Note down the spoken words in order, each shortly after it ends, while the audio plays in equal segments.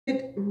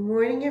Good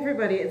morning,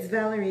 everybody. It's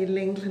Valerie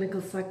Ling,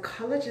 clinical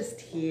psychologist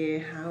here.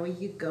 How are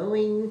you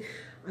going?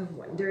 I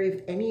wonder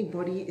if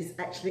anybody is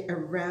actually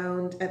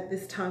around at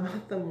this time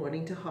of the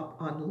morning to hop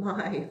on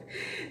live.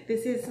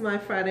 This is my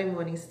Friday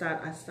morning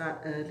start. I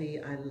start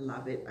early. I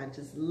love it. I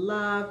just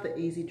love the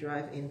easy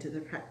drive into the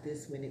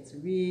practice when it's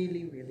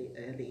really, really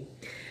early.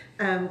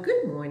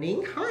 Good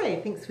morning.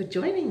 Hi, thanks for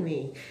joining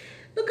me.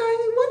 Look,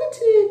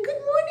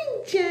 good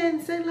morning,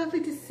 Jen. So lovely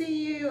to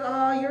see you.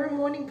 Oh, you're a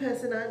morning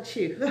person, aren't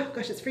you? Oh,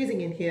 gosh, it's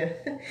freezing in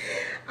here.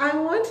 I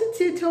wanted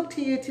to talk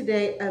to you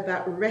today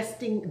about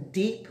resting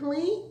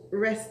deeply,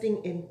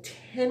 resting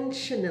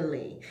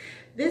intentionally.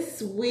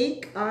 This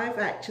week, I've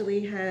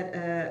actually had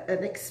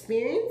an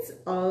experience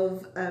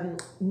of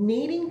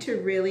needing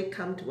to really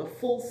come to a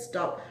full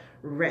stop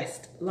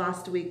rest.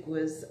 Last week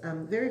was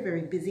very,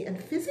 very busy, and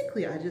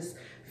physically I just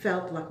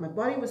felt like my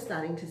body was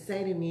starting to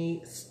say to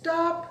me,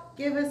 stop,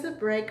 give us a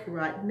break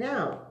right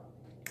now.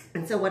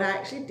 And so what I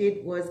actually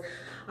did was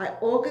I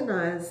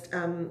organized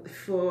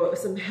for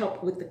some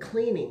help with the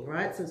cleaning,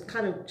 right? So it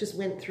kind of just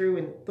went through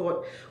and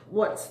thought,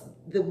 what's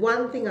the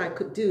one thing I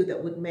could do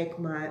that would make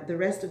the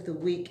rest of the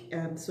week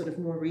sort of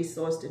more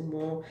resourced and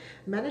more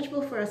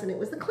manageable for us, and it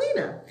was the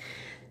cleaner.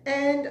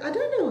 And I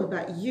don't know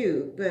about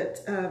you,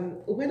 but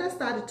when I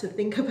started to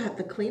think about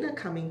the cleaner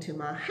coming to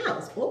my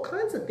house, all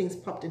kinds of things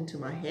popped into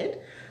my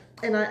head.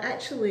 And I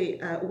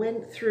actually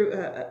went through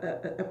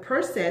a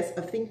process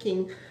of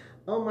thinking,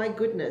 oh my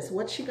goodness,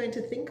 what's she going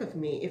to think of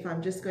me if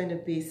I'm just going to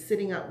be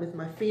sitting up with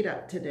my feet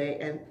up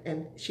today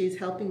and she's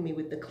helping me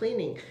with the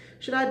cleaning?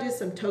 Should I do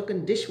some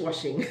token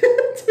dishwashing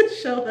to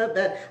show her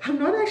that I'm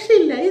not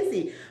actually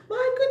lazy?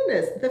 My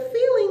goodness, the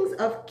feelings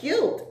of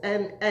guilt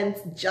and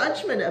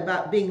judgment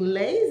about being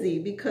lazy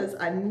because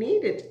I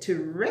needed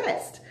to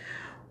rest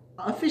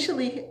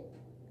officially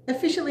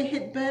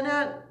hit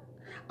burnout.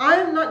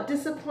 I'm not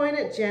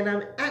disappointed, Jen.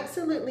 I'm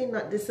absolutely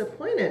not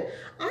disappointed.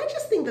 I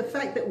just think the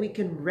fact that we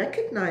can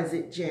recognize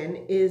it,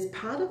 Jen, is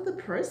part of the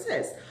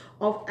process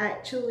of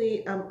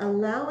actually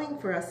allowing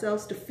for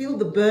ourselves to feel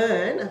the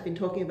burn. I've been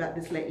talking about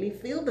this lately.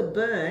 Feel the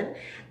burn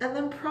and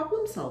then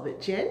problem solve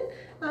it, Jen.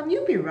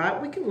 You'll be right.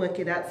 We can work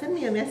it out. Send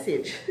me a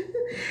message.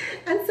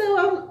 And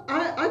so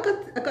I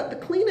got the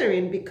cleaner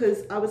in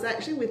because I was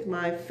actually with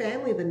my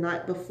family the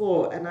night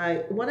before, and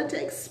I wanted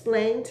to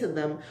explain to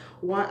them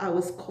why I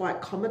was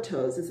quite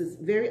comatose. This is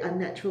very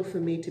unnatural for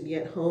me to be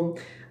at home.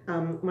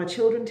 My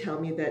children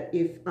tell me that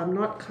if I'm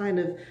not kind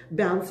of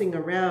bouncing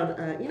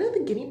around, you know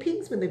the guinea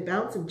pigs when they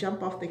bounce and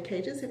jump off their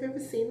cages? Have you ever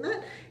seen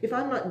that? If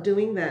I'm not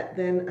doing that,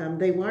 then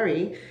they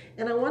worry.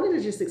 And I wanted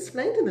to just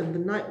explain to them the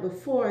night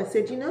before. I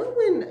said, you know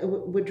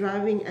when we're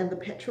driving and the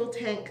petrol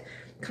tank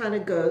kind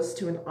of goes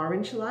to an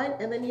orange light,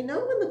 and then you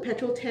know when the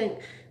petrol tank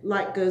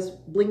light goes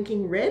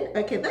blinking red?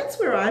 Okay, that's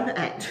where I'm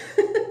at.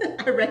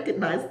 I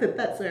recognize that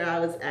that's where I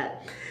was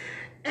at.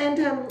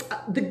 And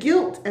the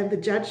guilt and the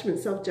judgment,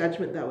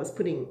 self-judgment that I was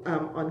putting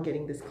on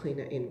getting this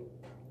cleaner in.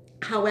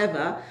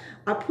 However,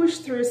 I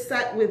pushed through,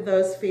 sat with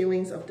those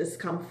feelings of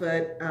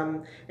discomfort,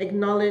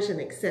 acknowledged and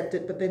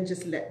accepted, but then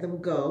just let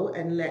them go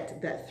and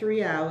let that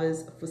 3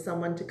 hours for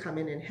someone to come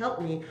in and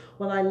help me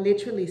while I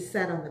literally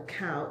sat on the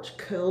couch,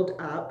 curled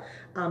up,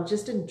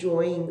 just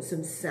enjoying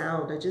some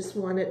sound. I just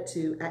wanted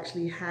to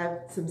actually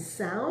have some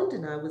sound,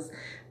 and I was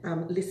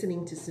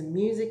listening to some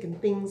music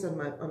and things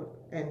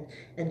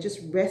and just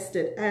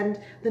rested. And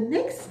the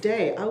next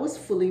day I was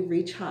fully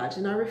recharged,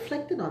 and I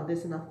reflected on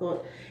this and I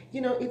thought, you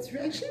know, it's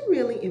actually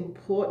really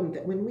important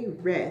that when we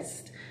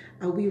rest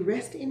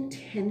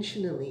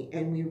intentionally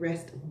and we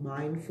rest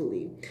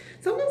mindfully.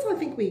 Sometimes I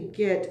think we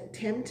get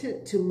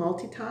tempted to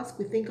multitask.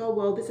 We think, oh,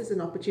 well, this is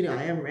an opportunity.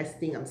 I am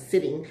resting, I'm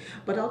sitting,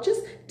 but I'll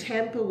just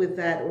tamper with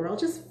that, or I'll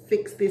just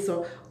fix this,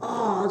 or,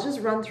 oh, I'll just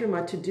run through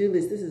my to-do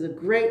list. This is a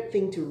great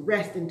thing to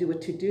rest and do a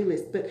to-do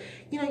list. But,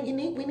 you know,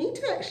 we need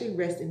to actually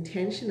rest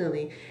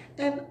intentionally.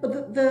 And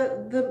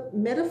the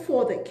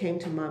metaphor that came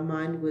to my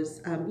mind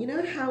was, you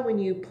know how when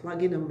you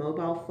plug in a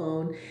mobile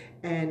phone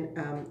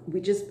and we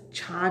just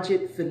charge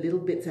it for little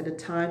bits at a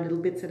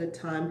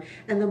time,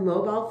 and the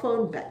mobile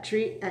phone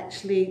battery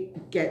actually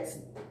gets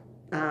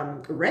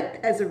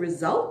wrecked as a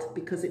result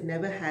because it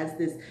never has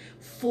this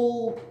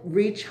full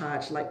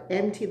recharge, like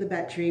empty the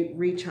battery,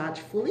 recharge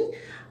fully.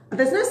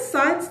 There's no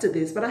science to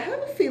this, but I have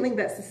a feeling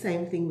that's the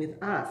same thing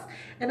with us.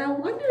 And I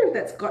wonder if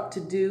that's got to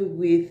do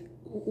with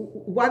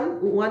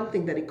one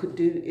thing that it could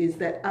do is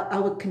that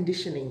our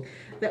conditioning,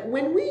 that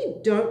when we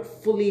don't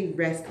fully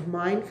rest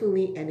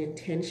mindfully and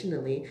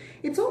intentionally,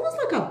 it's almost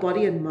like our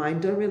body and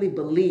mind don't really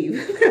believe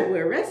that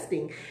we're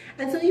resting.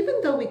 And so even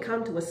though we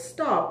come to a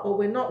stop or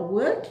we're not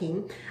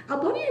working, our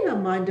body and our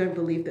mind don't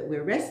believe that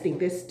we're resting.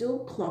 They're still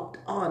clocked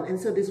on. And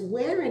so this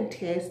wear and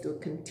tear still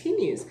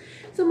continues.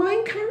 So my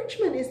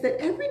encouragement is that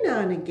every now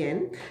and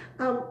again,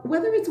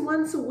 whether it's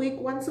once a week,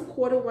 once a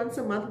quarter, once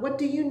a month, what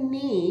do you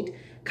need?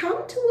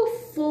 Come to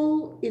a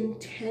full,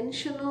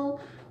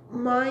 intentional,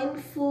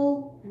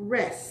 mindful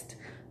rest,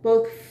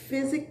 both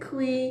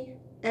physically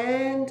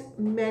and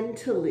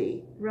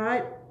mentally,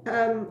 right?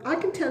 I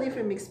can tell you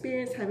from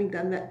experience, having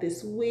done that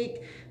this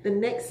week, the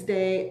next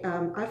day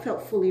I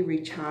felt fully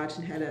recharged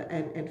and had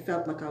and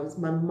felt like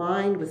my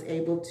mind was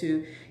able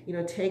to,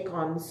 take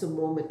on some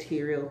more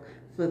material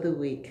for the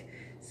week.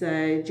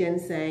 So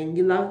Jen's saying,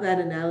 you love that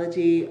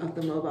analogy of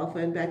the mobile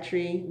phone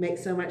battery.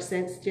 Makes so much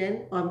sense,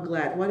 Jen. I'm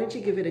glad. Why don't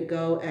you give it a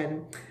go,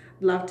 and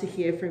love to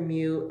hear from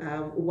you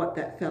what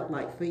that felt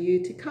like for you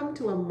to come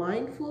to a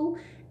mindful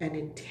and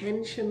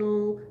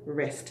intentional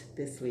rest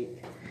this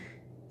week.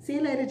 See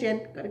you later,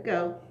 Jen. Gotta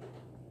go.